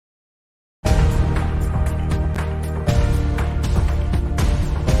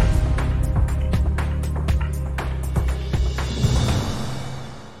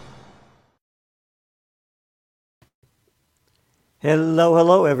Hello,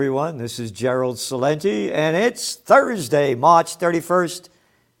 hello, everyone. This is Gerald Celente, and it's Thursday, March 31st,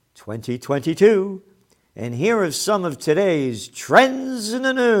 2022. And here are some of today's trends in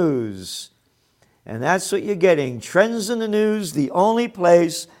the news. And that's what you're getting. Trends in the news, the only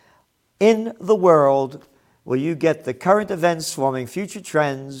place in the world where you get the current events forming future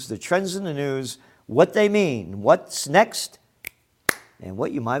trends, the trends in the news, what they mean, what's next, and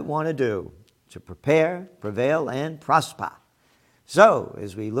what you might want to do to prepare, prevail, and prosper. So,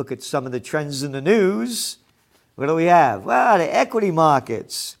 as we look at some of the trends in the news, what do we have? Well, the equity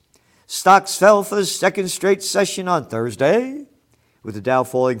markets. Stocks fell for the second straight session on Thursday, with the Dow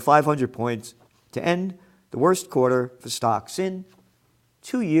falling 500 points to end the worst quarter for stocks in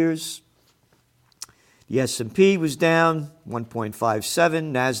 2 years. The S&P was down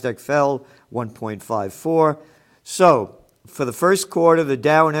 1.57, NASDAQ fell 1.54. So, for the first quarter, the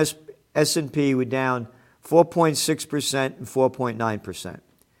Dow and S&P were down 4.6% and 4.9%.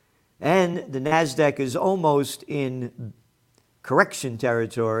 And the NASDAQ is almost in correction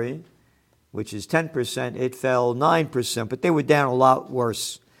territory, which is 10%. It fell 9%, but they were down a lot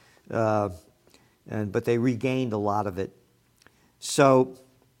worse. But they regained a lot of it. So,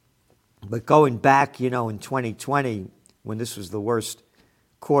 but going back, in 2020, when this was the worst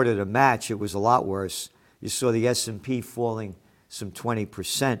quarter to match, it was a lot worse. You saw the S&P falling some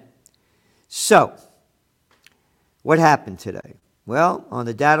 20%. So, what happened today? Well, on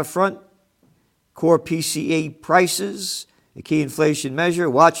the data front, core PCE prices, the key inflation measure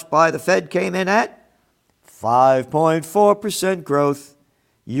watched by the Fed, came in at 5.4% growth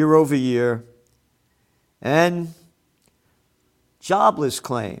year over year. And jobless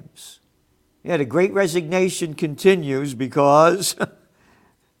claims. Yeah, the Great Resignation continues because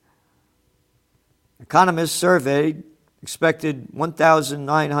economists surveyed expected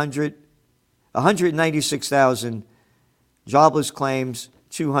 196,000 jobless claims.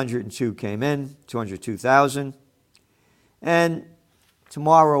 202 came in, 202,000. And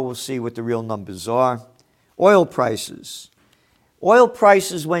tomorrow we'll see what the real numbers are. Oil prices. Oil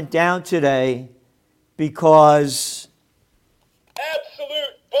prices went down today because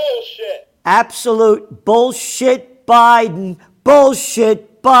absolute bullshit Biden,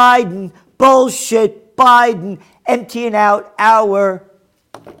 bullshit Biden, bullshit Biden, emptying out our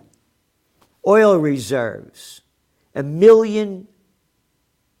oil reserves. 1 million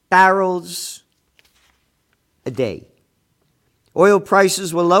barrels a day. Oil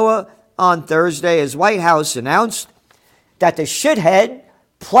prices were lower on Thursday as White House announced that the shithead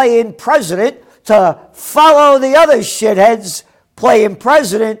playing president to follow the other shitheads playing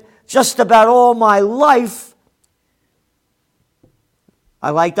president just about all my life.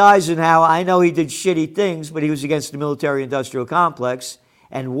 I liked Eisenhower. I know he did shitty things, but he was against the military-industrial complex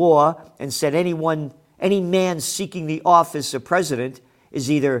and war and said any man seeking the office of president is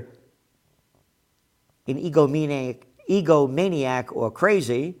either an egomaniac or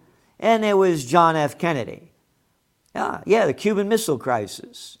crazy. And there was John F. Kennedy. The Cuban Missile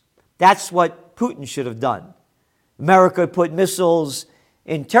Crisis. That's what Putin should have done. America put missiles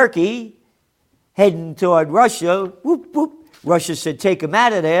in Turkey, heading toward Russia. Whoop, whoop. Russia said, take them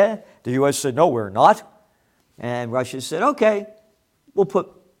out of there. The U.S. said, no, we're not. And Russia said, okay, we'll put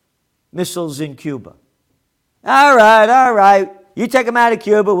missiles in Cuba. All right. You take them out of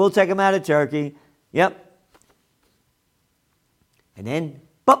Cuba, we'll take them out of Turkey. Yep. And then,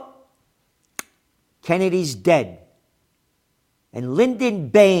 boop, Kennedy's dead. And Lyndon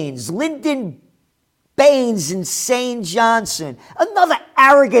Baines and St. Johnson, another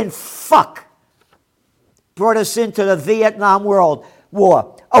arrogant fuck, brought us into the Vietnam War.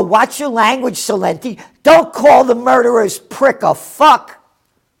 Oh, watch your language, Celente. Don't call the murderer's prick a fuck.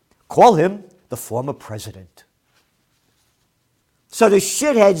 Call him the former president. So the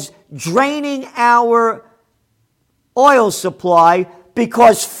shitheads draining our oil supply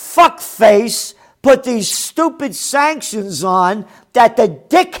because fuckface put these stupid sanctions on that the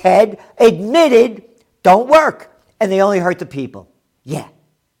dickhead admitted don't work. And they only hurt the people. Yeah.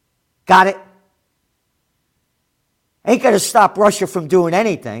 Got it? Ain't going to stop Russia from doing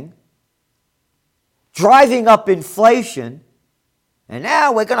anything. Driving up inflation. And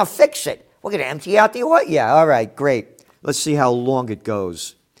now we're going to fix it. We're going to empty out the oil. Yeah, all right, great. Let's see how long it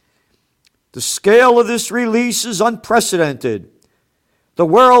goes. The scale of this release is unprecedented. The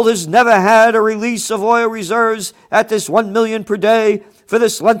world has never had a release of oil reserves at this 1 million per day for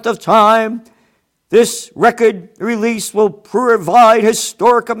this length of time. This record release will provide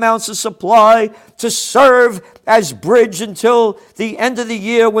historic amounts of supply to serve as bridge until the end of the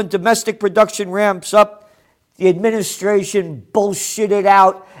year when domestic production ramps up. The administration bullshitted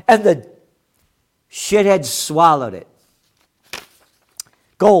out and the shitheads swallowed it.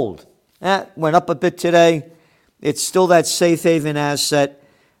 Gold. That went up a bit today. It's still that safe haven asset.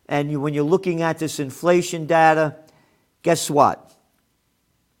 And when you're looking at this inflation data, guess what?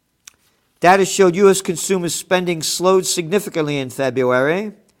 Data showed U.S. consumer spending slowed significantly in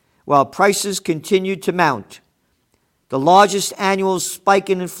February, while prices continued to mount. The largest annual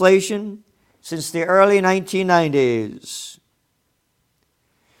spike in inflation since the early 1990s.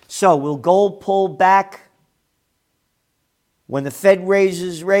 So, will gold pull back when the Fed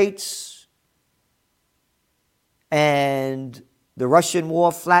raises rates and the Russian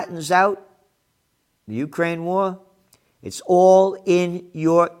war flattens out? The Ukraine war? It's all in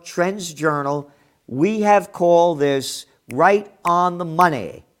your Trends Journal. We have called this right on the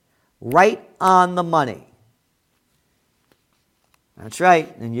money. Right on the money. That's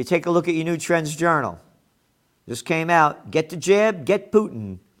right. And you take a look at your new Trends Journal. This came out. Get the jab, get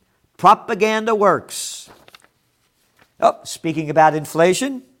Putin. Propaganda works. Oh, speaking about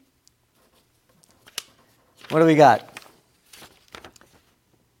inflation, what do we got?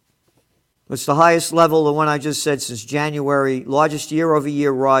 It's the highest level, the one I just said, since January, largest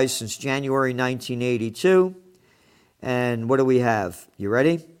year-over-year rise since January 1982. And what do we have? You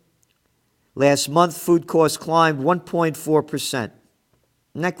ready? Last month, food costs climbed 1.4%. Isn't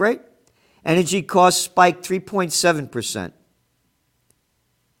that great? Energy costs spiked 3.7%.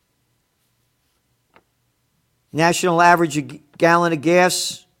 National average gallon of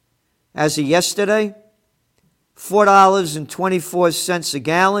gas, as of yesterday, $4.24 a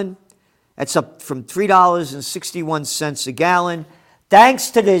gallon. That's up from $3.61 a gallon. Thanks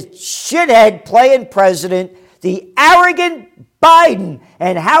to the shithead playing president, the arrogant Biden.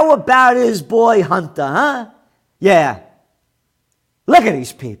 And how about his boy Hunter, huh? Yeah. Look at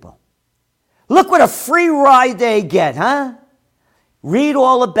these people. Look what a free ride they get, huh? Read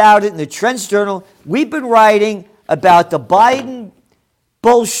all about it in the Trends Journal. We've been writing about the Biden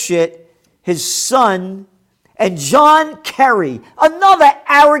bullshit, his son, and John Kerry, another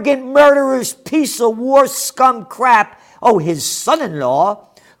arrogant, murderous piece of war scum crap. Oh, his son-in-law,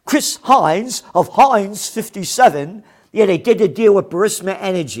 Chris Hines of Hines 57. Yeah, they did the deal with Burisma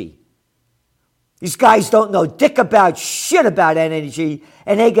Energy. These guys don't know dick about shit about energy,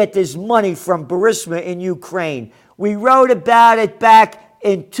 and they get this money from Burisma in Ukraine. We wrote about it back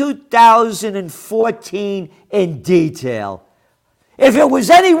in 2014 in detail. If it was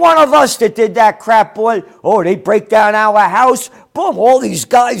any one of us that did that crap, boy, oh, they break down our house, boom, all these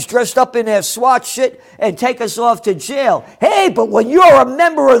guys dressed up in their SWAT shit and take us off to jail. Hey, but when you're a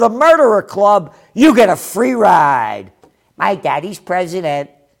member of the murderer club, you get a free ride. My daddy's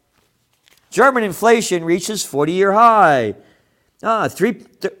president. German inflation reaches 40-year high. A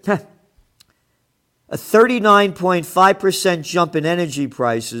 39.5% jump in energy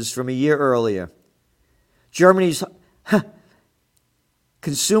prices from a year earlier. Germany's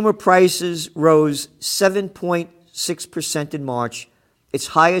consumer prices rose 7.6% in March, its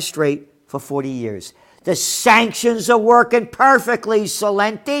highest rate for 40 years. The sanctions are working perfectly,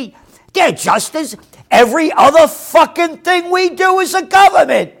 Celente. They're just as every other fucking thing we do as a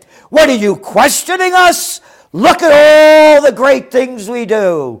government. What are you questioning us? Look at all the great things we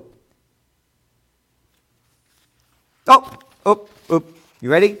do. Oh. You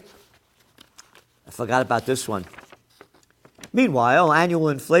ready? I forgot about this one. Meanwhile, annual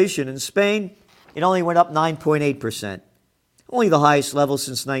inflation in Spain, it only went up 9.8%. Only the highest level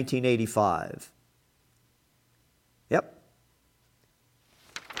since 1985. Yep.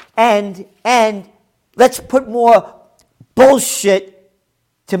 And let's put more bullshit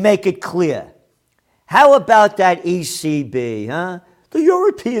to make it clear. How about that ECB, huh? The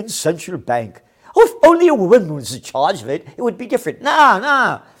European Central Bank. Oh, if only a woman was in charge of it, it would be different.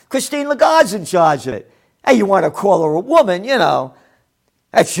 Nah. Christine Lagarde's in charge of it. Hey, you want to call her a woman,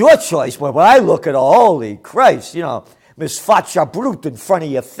 that's your choice. But when I look at her, holy Christ, Miss Faccia Brute in front of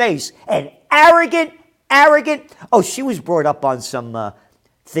your face. And arrogant. Oh, she was brought up on some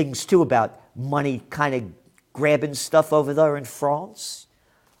things, too, about money kind of grabbing stuff over there in France.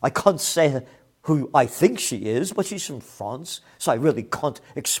 I can't say who I think she is, but she's from France, so I really can't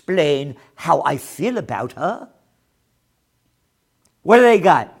explain how I feel about her. What do they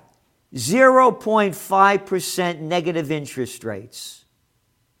got? 0.5% negative interest rates.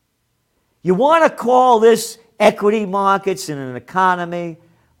 You want to call this equity markets in an economy?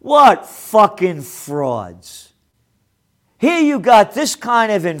 What fucking frauds. Here you got this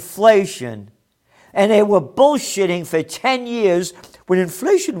kind of inflation, and they were bullshitting for 10 years. When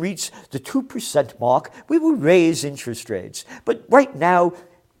inflation reached the 2% mark, we will raise interest rates. But right now,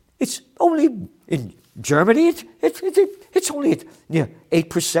 it's only in Germany, it's only at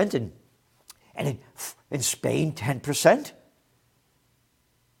 8%, and in Spain, 10%.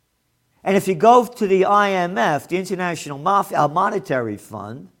 And if you go to the IMF, the International Monetary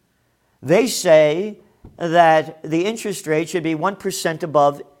Fund, they say that the interest rate should be 1%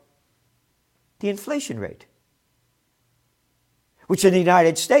 above the inflation rate, which in the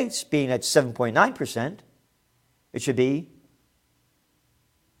United States, being at 7.9%, it should be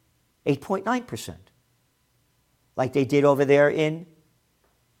 8.9%, like they did over there in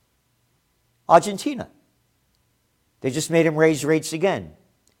Argentina. They just made them raise rates again.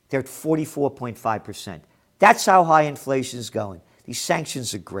 They're at 44.5%. That's how high inflation is going. These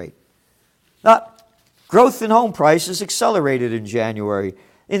sanctions are great. Growth in home prices accelerated in January.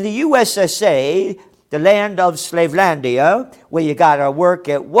 In the USSA, the land of Slavelandia, where you got to work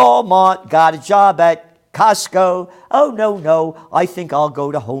at Walmart, got a job at Costco. Oh, no, I think I'll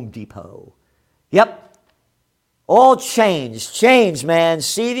go to Home Depot. Yep. All changed, man.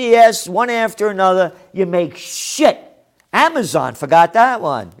 CVS, one after another. You make shit. Amazon, forgot that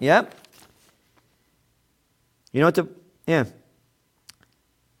one. Yep. You know what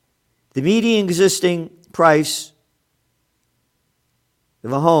the median existing price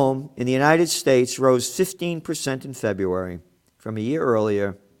of a home in the United States rose 15% in February from a year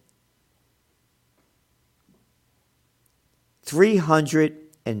earlier.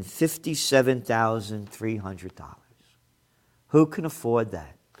 $357,300. Who can afford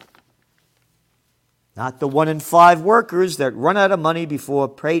that? Not the 1 in 5 workers that run out of money before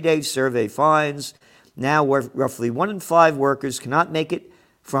payday survey finds. Now, roughly 1 in 5 workers cannot make it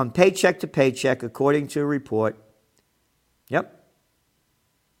from paycheck to paycheck, according to a report. Yep.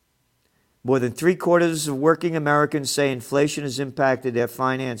 More than 3/4 of working Americans say inflation has impacted their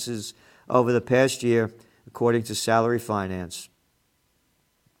finances over the past year, according to Salary Finance.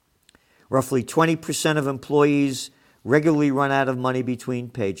 Roughly 20% of employees regularly run out of money between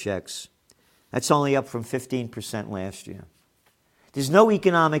paychecks. That's only up from 15% last year. There's no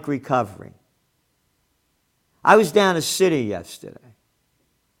economic recovery. I was down a city yesterday.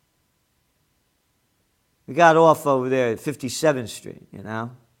 We got off over there at 57th Street,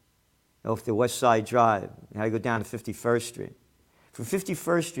 off the West Side Drive. You had to go down to 51st Street. From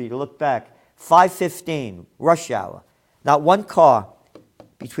 51st Street, to look back, 5:15, rush hour. Not one car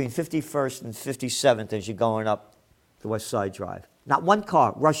between 51st and 57th as you're going up the West Side Drive. Not one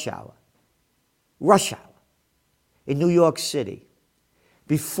car, rush hour. Rush hour in New York City.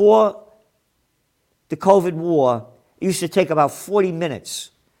 Before the COVID war, it used to take about 40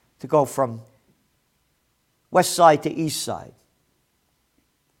 minutes to go from West Side to East Side.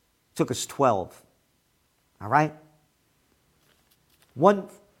 It took us 12. All right? One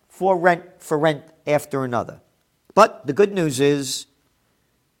for rent after another. But the good news is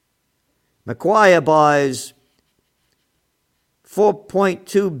Macquarie buys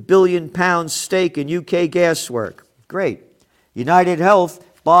 £4.2 billion stake in UK Gasworks. Great. United Health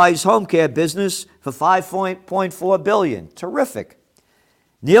buys home care business for $5.4 billion. Terrific.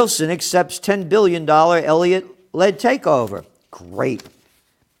 Nielsen accepts $10 billion Elliott-led takeover. Great.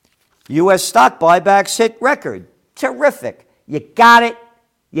 U.S. stock buybacks hit record. Terrific. You got it.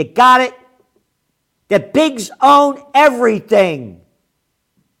 The bigs own everything.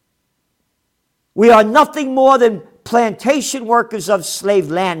 We are nothing more than plantation workers of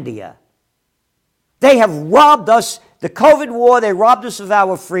Slavelandia. They have robbed us. The COVID war, they robbed us of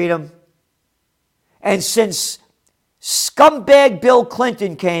our freedom. And since scumbag Bill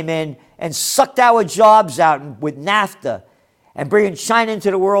Clinton came in and sucked our jobs out with NAFTA and bringing China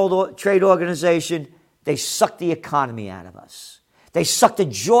into the World Trade Organization, they sucked the economy out of us. They sucked the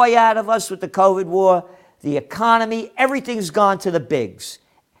joy out of us with the COVID war. The economy, everything's gone to the bigs.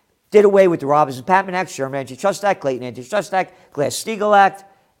 Did away with the Robbins-Patman Act, Sherman Antitrust Act, Clayton Antitrust Act, Glass-Steagall Act.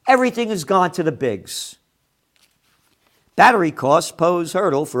 Everything has gone to the bigs. Battery costs pose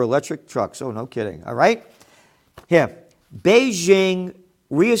hurdle for electric trucks. Oh, no kidding. All right? Here. Beijing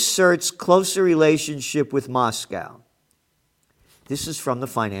reasserts closer relationship with Moscow. This is from the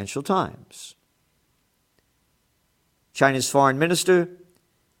Financial Times. China's foreign minister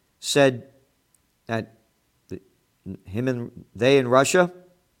said that they and Russia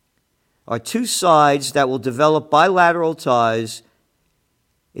are two sides that will develop bilateral ties.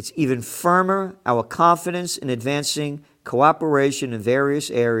 It's even firmer. Our confidence in advancing cooperation in various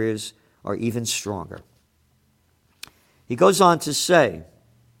areas are even stronger. He goes on to say,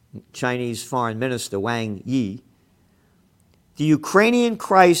 Chinese Foreign Minister Wang Yi, the Ukrainian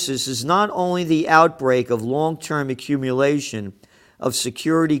crisis is not only the outbreak of long-term accumulation of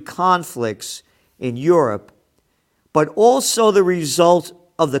security conflicts in Europe, but also the result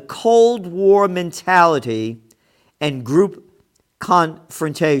of the Cold War mentality and group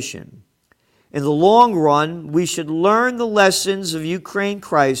confrontation. In the long run, we should learn the lessons of Ukraine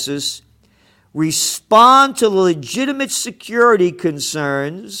crisis respond to the legitimate security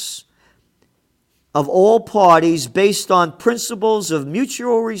concerns of all parties based on principles of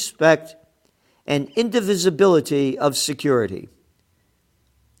mutual respect and indivisibility of security.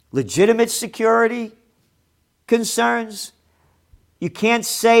 Legitimate security concerns? You can't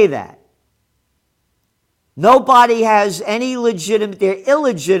say that. Nobody has any legitimate, they're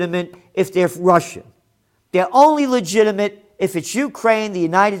illegitimate if they're Russian. They're only legitimate if it's Ukraine, the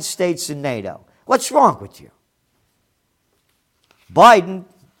United States, and NATO. What's wrong with you? Biden,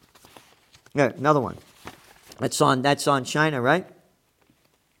 yeah, another one. That's on China, right?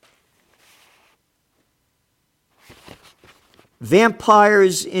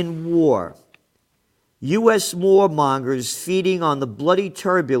 Vampires in war. U.S. warmongers feeding on the bloody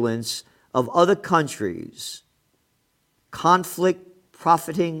turbulence of other countries. Conflict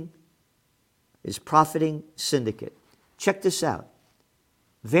profiting syndicate. Check this out.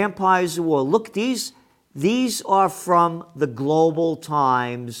 Vampires in war. Look, these are from the Global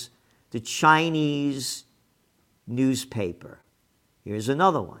Times, the Chinese newspaper. Here's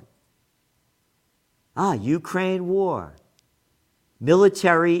another one. Ukraine war.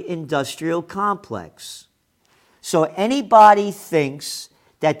 Military-industrial complex. So anybody thinks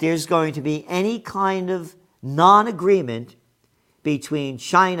that there's going to be any kind of non-agreement between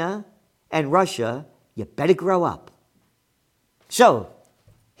China and Russia, you better grow up. So,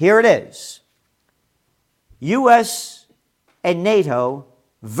 here it is. U.S. and NATO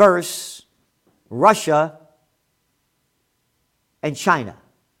versus Russia and China.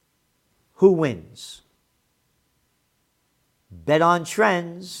 Who wins? Bet on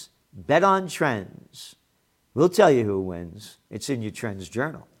trends. Bet on trends. We'll tell you who wins. It's in your Trends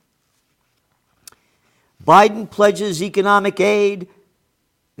Journal. Biden pledges economic aid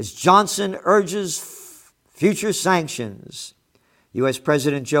as Johnson urges future sanctions. U.S.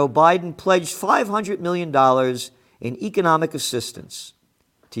 President Joe Biden pledged $500 million in economic assistance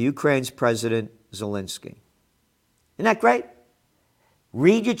to Ukraine's President Zelensky. Isn't that great?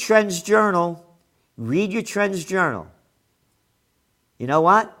 Read your Trends Journal. Read your Trends Journal. You know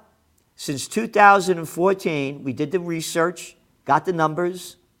what? Since 2014, we did the research, got the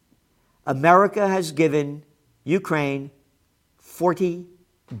numbers. America has given Ukraine $40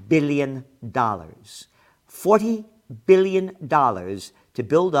 billion. $40 billion to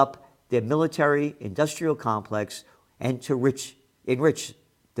build up their military-industrial complex and to enrich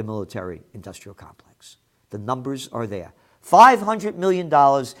the military-industrial complex. The numbers are there. $500 million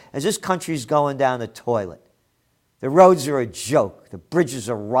as this country's going down the toilet. The roads are a joke. The bridges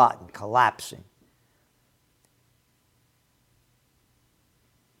are rotten, collapsing.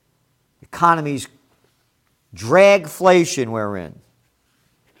 Economy's dragflation we're in.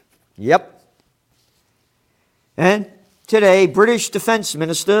 Yep. And today, British Defense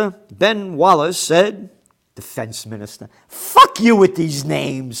Minister Ben Wallace said, Defense Minister, fuck you with these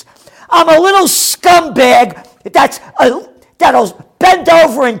names. I'm a little scumbag that'll bend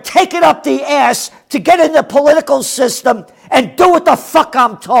over and take it up the ass to get in the political system and do what the fuck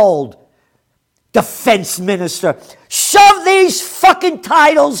I'm told. Defense Minister. Shove these fucking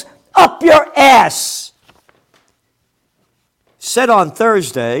titles up your ass. Said on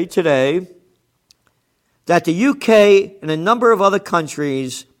Thursday, today, that the UK and a number of other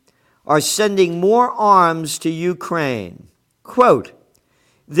countries are sending more arms to Ukraine. Quote,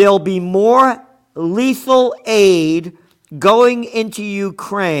 there'll be more lethal aid going into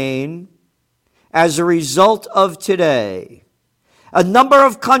Ukraine as a result of today. A number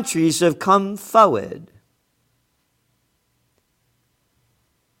of countries have come forward.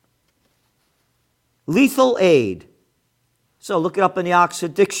 Lethal aid. So look it up in the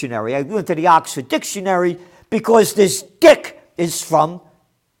Oxford Dictionary. I went to the Oxford Dictionary because this dick is from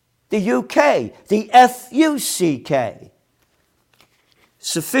the UK, the F-U-C-K.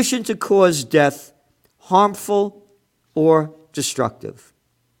 Sufficient to cause death, harmful or destructive.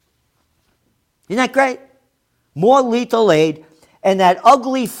 Isn't that great? More lethal aid, and that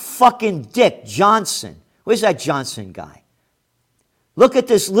ugly fucking dick, Johnson. Where's that Johnson guy? Look at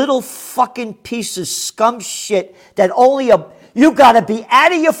this little fucking piece of scum shit that you gotta be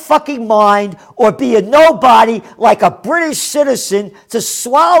out of your fucking mind or be a nobody like a British citizen to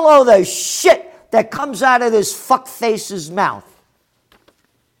swallow the shit that comes out of this fuckface's mouth.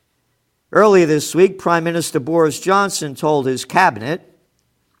 Earlier this week, Prime Minister Boris Johnson told his cabinet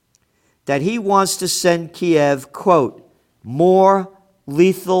that he wants to send Kiev, quote, more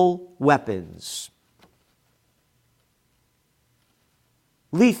lethal weapons.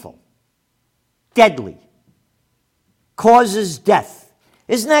 Lethal. Deadly. Causes death.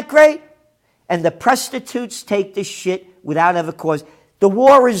 Isn't that great? And the prostitutes take the shit without ever cause. The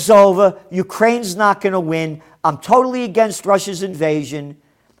war is over. Ukraine's not going to win. I'm totally against Russia's invasion.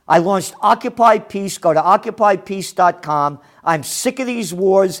 I launched Occupy Peace. Go to occupypeace.com. I'm sick of these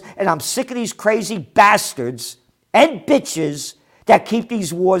wars, and I'm sick of these crazy bastards and bitches that keep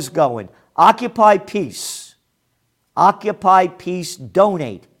these wars going. Occupy Peace. Occupy Peace.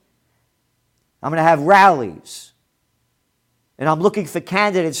 Donate. I'm going to have rallies. And I'm looking for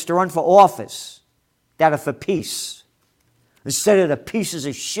candidates to run for office that are for peace, instead of the pieces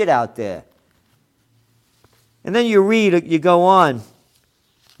of shit out there. And then you read, you go on.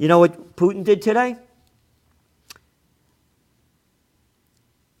 You know what Putin did today?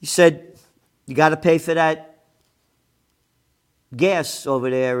 He said, you got to pay for that gas over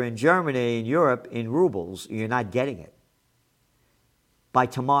there in Germany and Europe in rubles. You're not getting it by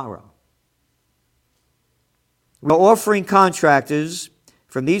tomorrow. We're offering contractors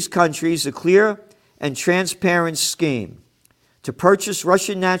from these countries a clear and transparent scheme. To purchase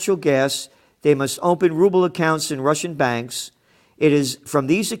Russian natural gas, they must open ruble accounts in Russian banks. It is from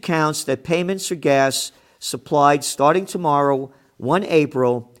these accounts that payments for gas supplied starting tomorrow, 1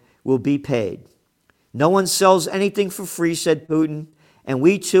 April, will be paid. No one sells anything for free, said Putin, and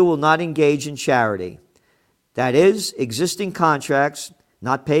we too will not engage in charity. That is, existing contracts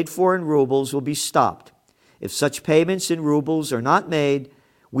not paid for in rubles will be stopped. If such payments in rubles are not made,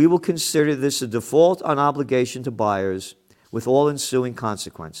 we will consider this a default on obligation to buyers with all ensuing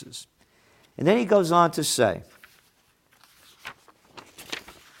consequences. And then he goes on to say,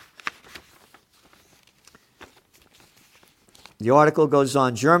 the article goes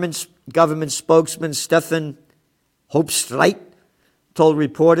on, German government spokesman Stefan Hofstreit told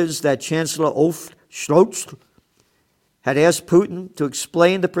reporters that Chancellor Olaf Scholz had asked Putin to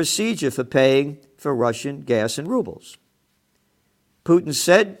explain the procedure for paying for Russian gas in rubles.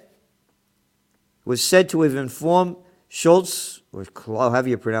 Putin was said to have informed Scholz, or however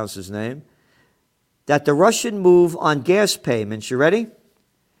you pronounce his name, that the Russian move on gas payments, you ready,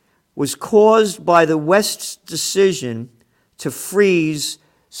 was caused by the West's decision to freeze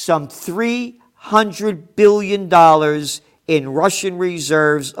some $300 billion in Russian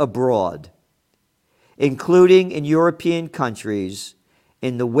reserves abroad, including in European countries,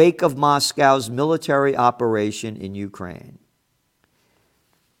 in the wake of Moscow's military operation in Ukraine.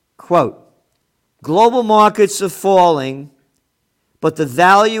 Quote, global markets are falling, but the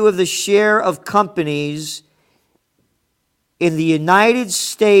value of the share of companies in the United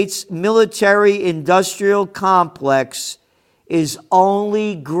States military-industrial complex is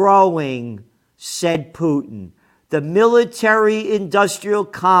only growing, said Putin. The military-industrial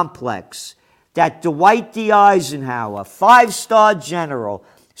complex that Dwight D. Eisenhower, five-star general,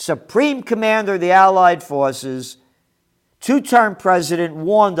 supreme commander of the Allied forces, two-term president,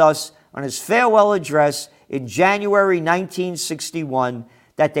 warned us on his farewell address in January 1961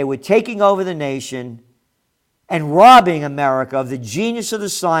 that they were taking over the nation and robbing America of the genius of the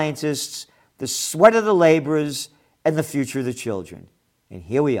scientists, the sweat of the laborers, and the future of the children. And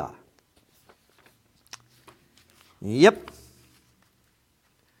here we are. Yep.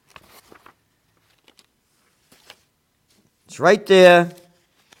 It's right there.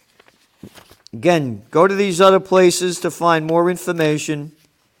 Again, go to these other places to find more information,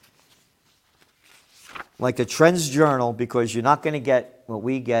 like the Trends Journal, because you're not going to get what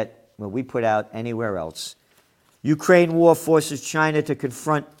we put out anywhere else. Ukraine war forces China to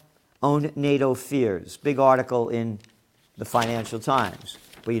confront own NATO fears. Big article in the Financial Times.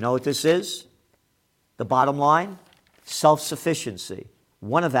 But you know what this is? The bottom line? Self-sufficiency.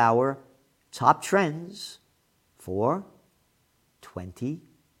 One of our top trends for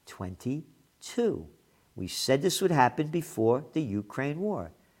 2022. We said this would happen before the Ukraine war.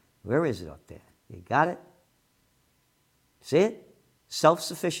 Where is it up there? You got it? See it?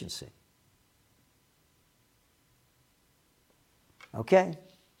 Self-sufficiency. Okay.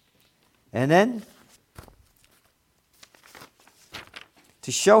 And then,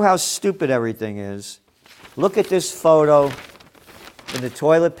 to show how stupid everything is, look at this photo in the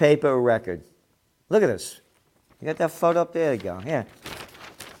toilet paper record. Look at this. You got that photo up there? There you go. Yeah.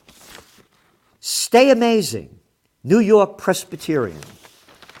 Stay amazing. New York Presbyterian.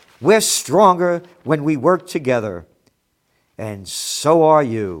 We're stronger when we work together. And so are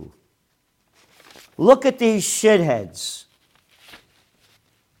you. Look at these shitheads.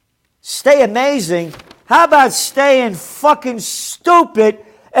 Stay amazing. How about staying fucking stupid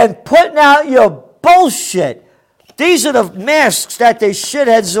and putting out your bullshit? These are the masks that these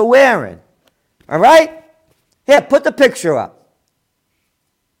shitheads are wearing. All right? Here, put the picture up.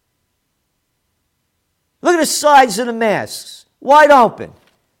 Look at the sides of the masks. Wide open.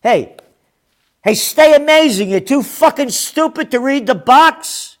 Hey, Hey, stay amazing. You're too fucking stupid to read the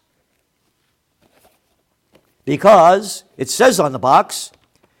box. Because it says on the box,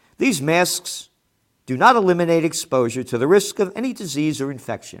 these masks do not eliminate exposure to the risk of any disease or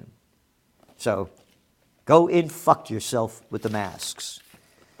infection. So, go in, fuck yourself with the masks.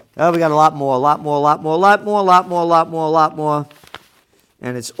 Oh, we got a lot more.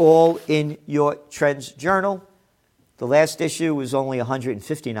 And it's all in your Trends Journal. The last issue was only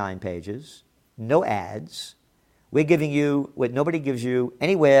 159 pages. No ads. We're giving you what nobody gives you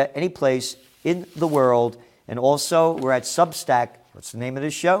anywhere, any place in the world. And also, we're at Substack. What's the name of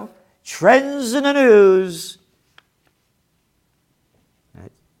this show? Trends in the News.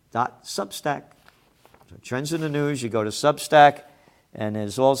 Substack. So Trends in the News, you go to Substack. And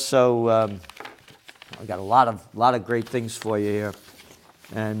there's also, I got a lot of great things for you here.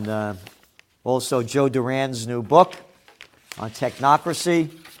 And also Joe Duran's new book on technocracy,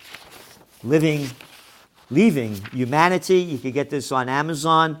 Leaving Humanity. You can get this on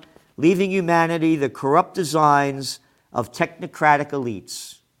Amazon. Leaving Humanity, the Corrupt Designs of Technocratic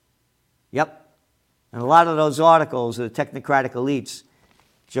Elites. Yep. And a lot of those articles are the technocratic elites.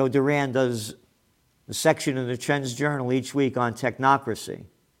 Joe Duran does a section in the Trends Journal each week on technocracy.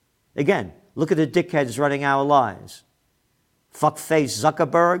 Again, look at the dickheads running our lives. Fuckface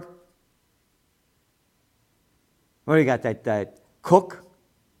Zuckerberg. What do you got? That Cook?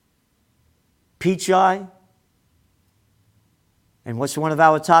 Peach Eye? And what's one of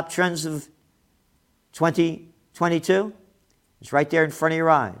our top trends of 2022? It's right there in front of your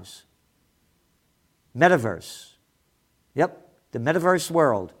eyes. Metaverse. Yep, the metaverse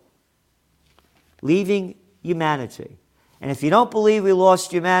world. Leaving humanity. And if you don't believe we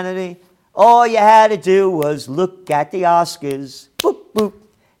lost humanity, all you had to do was look at the Oscars. Boop, boop.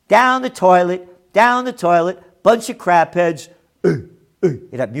 Down the toilet. Bunch of crapheads.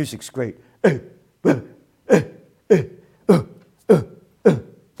 That music's great.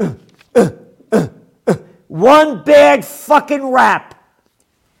 One bad fucking rap.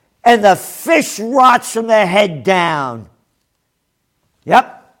 And the fish rots from the head down.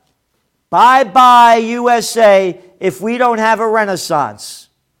 Yep. Bye-bye, USA, if we don't have a renaissance.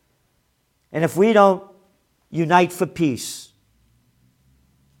 And if we don't unite for peace.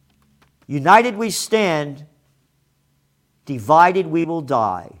 United we stand, divided we will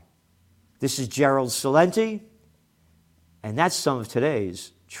die. This is Gerald Celente, and that's some of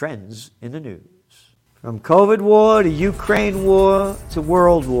today's Trends in the News. From COVID war to Ukraine war to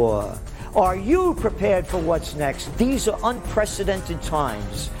world war. Are you prepared for what's next? These are unprecedented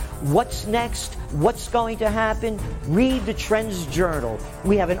times. What's next? What's going to happen? Read the Trends Journal.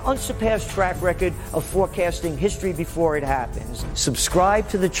 We have an unsurpassed track record of forecasting history before it happens. Subscribe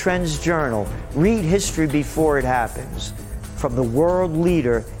to the Trends Journal. Read history before it happens. From the world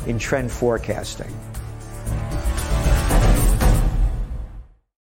leader in trend forecasting.